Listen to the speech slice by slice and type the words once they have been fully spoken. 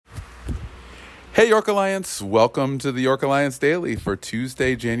Hey, York Alliance. Welcome to the York Alliance Daily for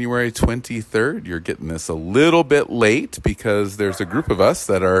Tuesday, January 23rd. You're getting this a little bit late because there's a group of us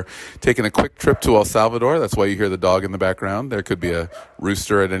that are taking a quick trip to El Salvador. That's why you hear the dog in the background. There could be a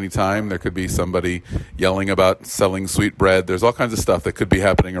rooster at any time. There could be somebody yelling about selling sweet bread. There's all kinds of stuff that could be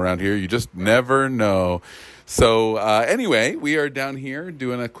happening around here. You just never know. So anyway, we are down here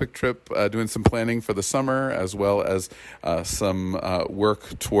doing a quick trip, doing some planning for the summer, as well as some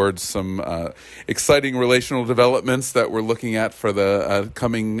work towards some exciting relational developments that we're looking at for the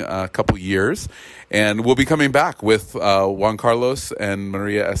coming couple years. And we'll be coming back with Juan Carlos and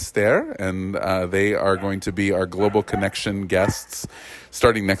Maria Esther, and they are going to be our Global Connection guests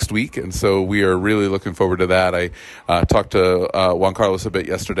starting next week. And so we are really looking forward to that. I talked to Juan Carlos a bit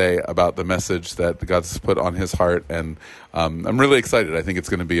yesterday about the message that God's put on his heart, and I'm really excited. I think it's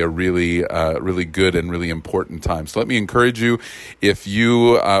going to be a really, really good and really important time. So let me encourage you, if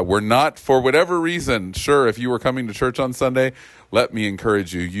you were not, for whatever reason, sure, if you were coming to church on Sunday, let me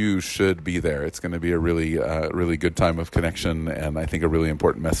encourage you, you should be there. It's going to be a really, really good time of connection, and I think a really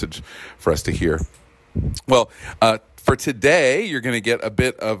important message for us to hear. Well, for today, you're going to get a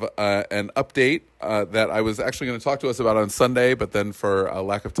bit of an update that I was actually going to talk to us about on Sunday, but then for a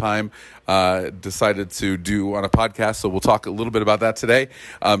lack of time, decided to do on a podcast. So we'll talk a little bit about that today.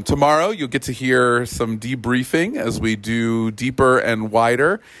 Tomorrow, you'll get to hear some debriefing as we do deeper and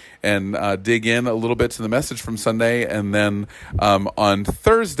wider and dig in a little bit to the message from Sunday. And then on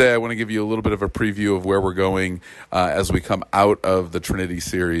Thursday, I want to give you a little bit of a preview of where we're going as we come out of the Trinity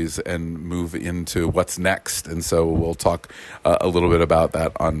series and move into what's next. And so we'll talk a little bit about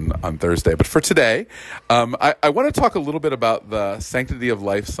that on Thursday. But for today, I want to talk a little bit about the Sanctity of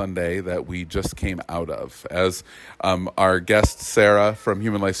Life Sunday that we just came out of. As our guest Sarah from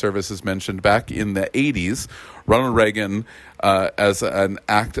Human Life Services mentioned, back in the 80s, Ronald Reagan, as an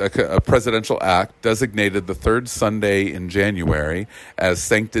act, a presidential act, designated the third Sunday in January as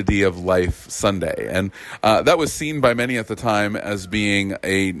Sanctity of Life Sunday. And that was seen by many at the time as being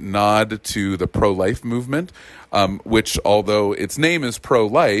a nod to the pro-life movement, which, although its name is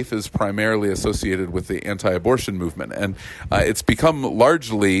pro-life, is primarily associated with the anti-abortion movement. And it's become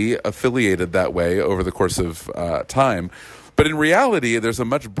largely affiliated that way over the course of time. But in reality, there's a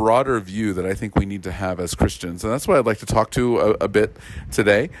much broader view that I think we need to have as Christians. And that's what I'd like to talk to a bit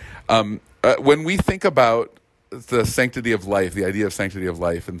today. When we think about the sanctity of life, the idea of sanctity of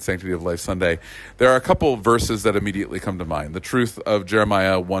life and Sanctity of Life Sunday, there are a couple verses that immediately come to mind. The truth of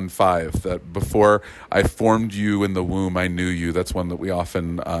Jeremiah 1:5, that before I formed you in the womb, I knew you. That's one that we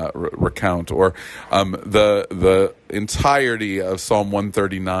often recount. Or the entirety of Psalm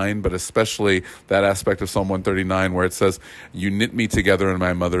 139, but especially that aspect of Psalm 139 where it says, you knit me together in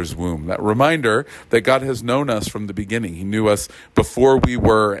my mother's womb. That reminder that God has known us from the beginning. He knew us before we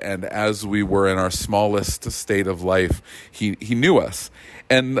were and as we were in our smallest state of life. He knew us.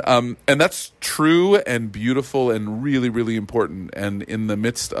 And that's true and beautiful and really, really important. And in the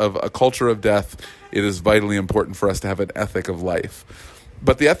midst of a culture of death, it is vitally important for us to have an ethic of life.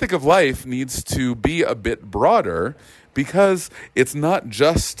 But the ethic of life needs to be a bit broader because it's not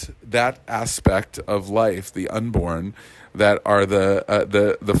just that aspect of life, the unborn, that are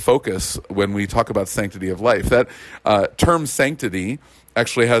the focus when we talk about sanctity of life. That term sanctity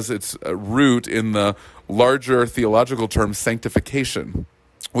actually has its root in the larger theological term sanctification,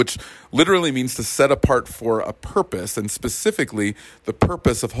 which literally means to set apart for a purpose, and specifically the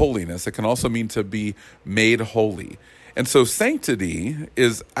purpose of holiness. It can also mean to be made holy. And so sanctity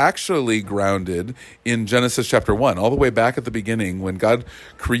is actually grounded in Genesis chapter 1, all the way back at the beginning when God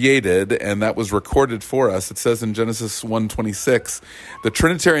created, and that was recorded for us. It says in Genesis 1:26, the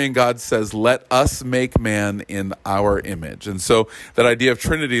Trinitarian God says, let us make man in our image. And so that idea of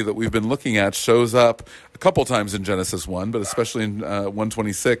Trinity that we've been looking at shows up a couple times in Genesis 1, but especially in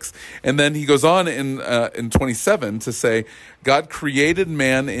 1:26. And then he goes on in 27 to say, God created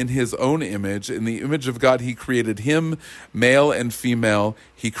man in his own image. In the image of God, he created him, male and female,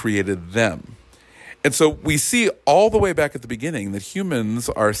 he created them. And so we see all the way back at the beginning that humans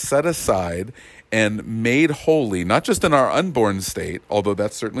are set aside and made holy, not just in our unborn state, although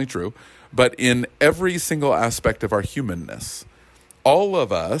that's certainly true, but in every single aspect of our humanness. All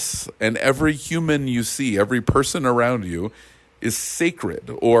of us and every human you see, every person around you is sacred,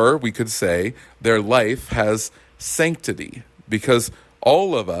 or we could say their life has sanctity, because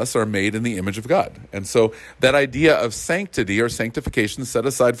all of us are made in the image of God. And so that idea of sanctity or sanctification set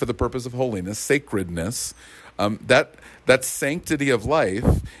aside for the purpose of holiness, sacredness, that sanctity of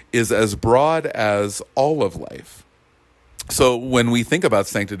life is as broad as all of life. So when we think about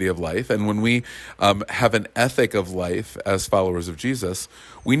sanctity of life and when we have an ethic of life as followers of Jesus,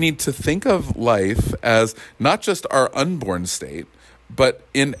 we need to think of life as not just our unborn state, but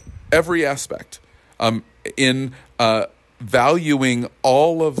in every aspect, in valuing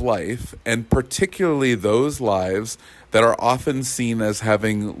all of life, and particularly those lives that are often seen as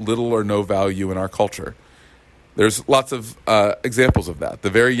having little or no value in our culture. There's lots of examples of that. The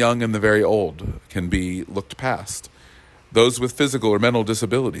very young and the very old can be looked past. Those with physical or mental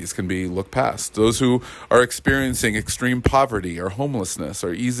disabilities can be looked past. Those who are experiencing extreme poverty or homelessness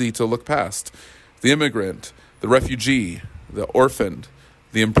are easy to look past. The immigrant, the refugee, the orphaned,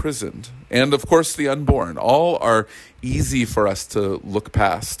 the imprisoned, and of course the unborn, all are easy for us to look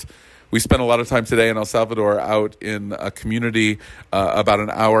past. We spent a lot of time today in El Salvador out in a community about an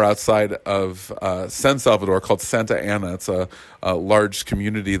hour outside of San Salvador called Santa Ana. It's a large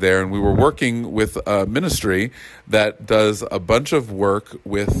community there, and we were working with a ministry that does a bunch of work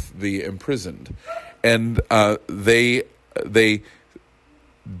with the imprisoned. And they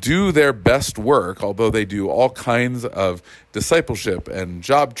do their best work, although they do all kinds of discipleship and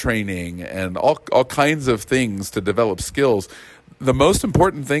job training and all kinds of things to develop skills. The most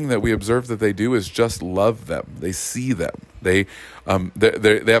important thing that we observe that they do is just love them. They see them. They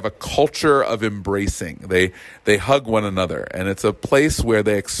have a culture of embracing. They hug one another, and it's a place where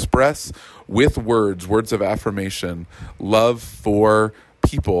they express with words of affirmation, love for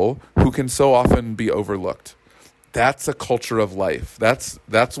people who can so often be overlooked. That's a culture of life. That's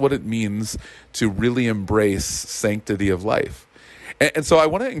what it means to really embrace sanctity of life. And so I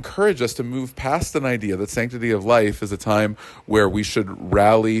want to encourage us to move past an idea that sanctity of life is a time where we should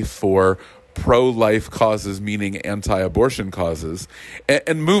rally for pro-life causes, meaning anti-abortion causes,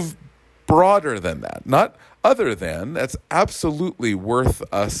 and move broader than that, not other than. That's absolutely worth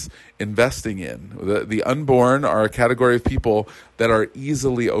us investing in. The unborn are a category of people that are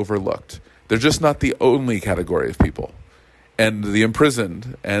easily overlooked. They're just not the only category of people. And the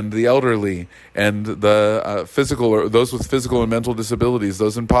imprisoned, and the elderly, and the physical, or those with physical and mental disabilities,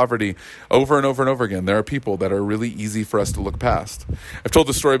 those in poverty, over and over and over again, there are people that are really easy for us to look past. I've told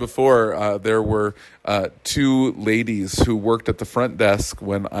the story before. There were two ladies who worked at the front desk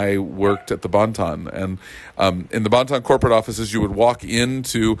when I worked at the Bonton. And in the Bonton corporate offices, you would walk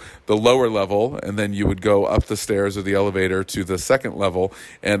into the lower level, and then you would go up the stairs or the elevator to the second level,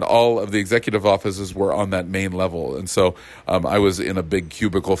 and all of the executive offices were on that main level. And so I was in a big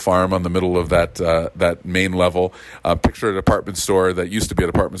cubicle farm on the middle of that main level. Picture a department store that used to be a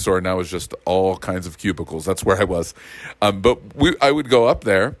department store, now is just all kinds of cubicles. That's where I was. But I would go up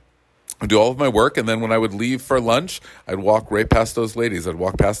there and do all of my work, and then when I would leave for lunch, I'd walk right past those ladies. I'd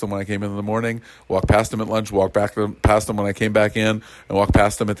walk past them when I came in the morning, walk past them at lunch, walk back past them when I came back in, and walk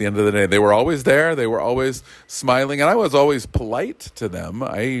past them at the end of the day. They were always there. They were always smiling, and I was always polite to them.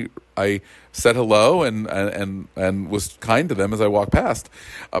 I said hello and was kind to them as I walked past,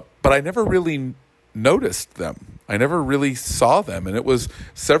 but I never really noticed them. I never really saw them, and it was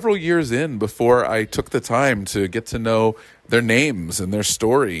several years in before I took the time to get to know their names and their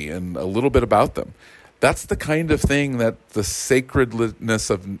story and a little bit about them. That's the kind of thing that the sacredness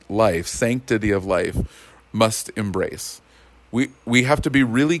of life, sanctity of life, must embrace. We have to be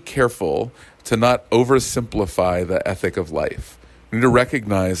really careful to not oversimplify the ethic of life. We need to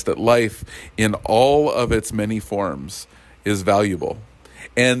recognize that life in all of its many forms is valuable.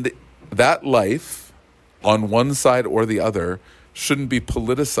 And that life, on one side or the other, shouldn't be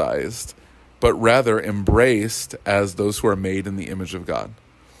politicized, but rather embraced as those who are made in the image of God.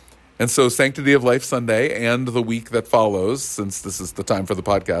 And so Sanctity of Life Sunday and the week that follows, since this is the time for the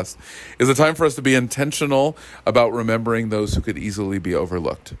podcast, is a time for us to be intentional about remembering those who could easily be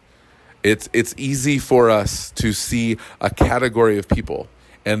overlooked. It's easy for us to see a category of people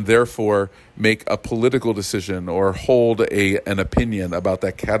and therefore make a political decision or hold an opinion about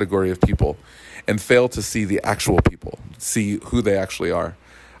that category of people and fail to see the actual people, see who they actually are.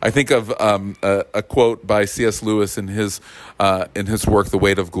 I think of a quote by C.S. Lewis in his work, The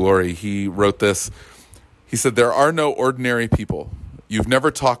Weight of Glory. He wrote this. He said, "There are no ordinary people. You've never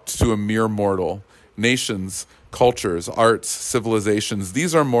talked to a mere mortal. Nations, cultures, arts, civilizations,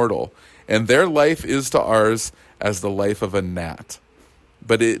 these are mortal, and their life is to ours as the life of a gnat.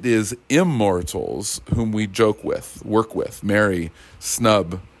 But it is immortals whom we joke with, work with, marry,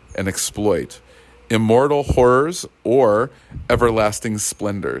 snub, and exploit. Immortal horrors or everlasting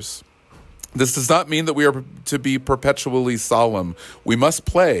splendors. This does not mean that we are to be perpetually solemn. We must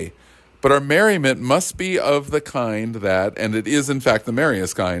play, But our merriment must be of the kind that, and it is in fact the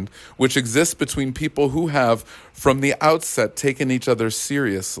merriest kind, which exists between people who have from the outset taken each other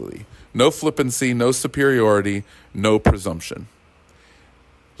seriously. No flippancy, no superiority, no presumption.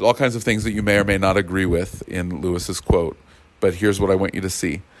 There's all kinds of things that you may or may not agree with in Lewis's quote, but here's what I want you to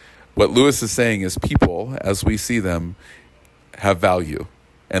see. What Lewis is saying is people, as we see them, have value.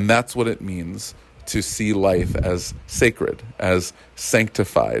 And that's what it means to see life as sacred, as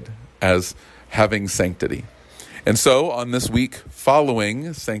sanctified, as having sanctity. And so on this week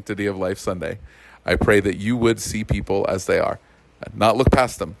following Sanctity of Life Sunday, I pray that you would see people as they are. Not look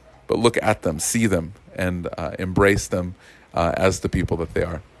past them, but look at them, see them, and embrace them as the people that they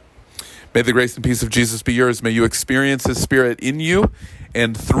are. May the grace and peace of Jesus be yours. May you experience his Spirit in you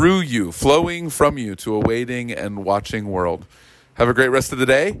and through you, flowing from you to a waiting and watching world. Have a great rest of the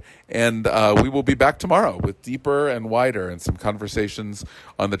day, and we will be back tomorrow with deeper and wider and some conversations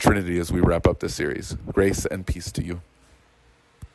on the Trinity as we wrap up this series. Grace and peace to you.